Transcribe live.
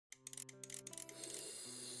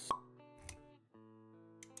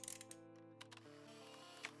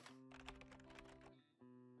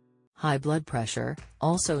High blood pressure,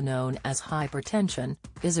 also known as hypertension,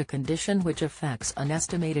 is a condition which affects an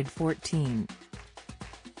estimated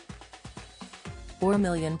 14.4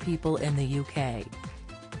 million people in the UK.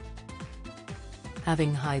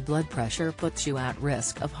 Having high blood pressure puts you at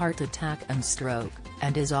risk of heart attack and stroke,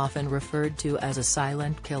 and is often referred to as a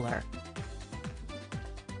silent killer.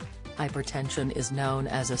 Hypertension is known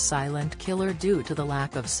as a silent killer due to the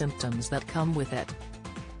lack of symptoms that come with it.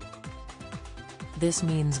 This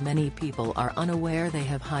means many people are unaware they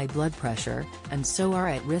have high blood pressure, and so are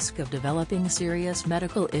at risk of developing serious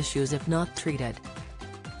medical issues if not treated.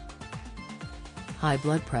 High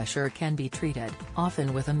blood pressure can be treated,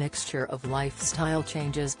 often with a mixture of lifestyle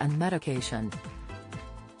changes and medication.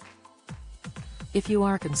 If you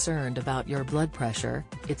are concerned about your blood pressure,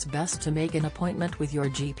 it's best to make an appointment with your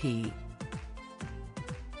GP.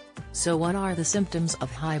 So what are the symptoms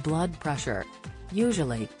of high blood pressure?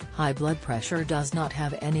 Usually, high blood pressure does not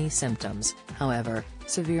have any symptoms. However,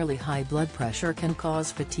 severely high blood pressure can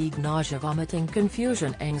cause fatigue, nausea, vomiting,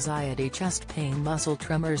 confusion, anxiety, chest pain, muscle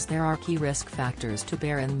tremors. There are key risk factors to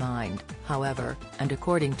bear in mind, however, and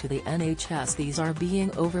according to the NHS these are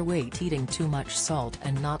being overweight, eating too much salt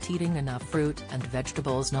and not eating enough fruit and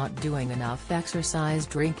vegetables, not doing enough exercise,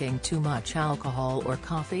 drinking too much alcohol or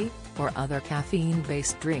coffee, or other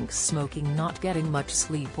caffeine-based drinks, smoking, not getting much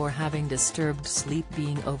sleep or having disturbed sleep,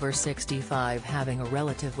 being over 65, having a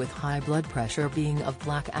relative with high blood pressure, being of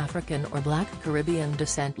Black African or Black Caribbean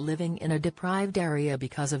descent, living in a deprived area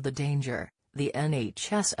because of the danger. The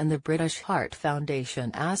NHS and the British Heart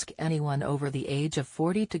Foundation ask anyone over the age of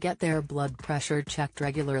 40 to get their blood pressure checked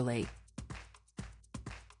regularly.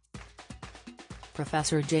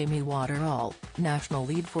 Professor Jamie Waterall, National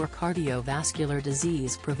Lead for Cardiovascular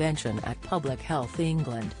Disease Prevention at Public Health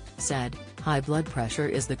England, said, "High blood pressure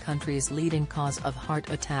is the country's leading cause of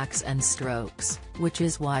heart attacks and strokes, which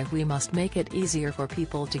is why we must make it easier for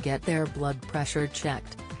people to get their blood pressure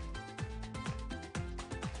checked.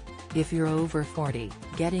 If you're over 40,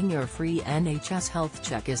 getting your free NHS health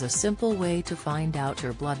check is a simple way to find out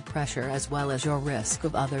your blood pressure as well as your risk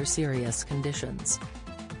of other serious conditions.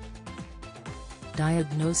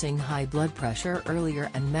 Diagnosing high blood pressure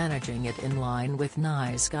earlier and managing it in line with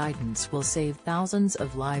NICE guidance will save thousands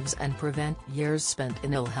of lives and prevent years spent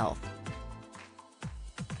in ill health.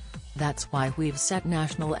 That's why we've set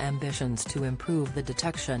national ambitions to improve the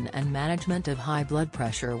detection and management of high blood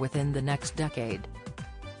pressure within the next decade."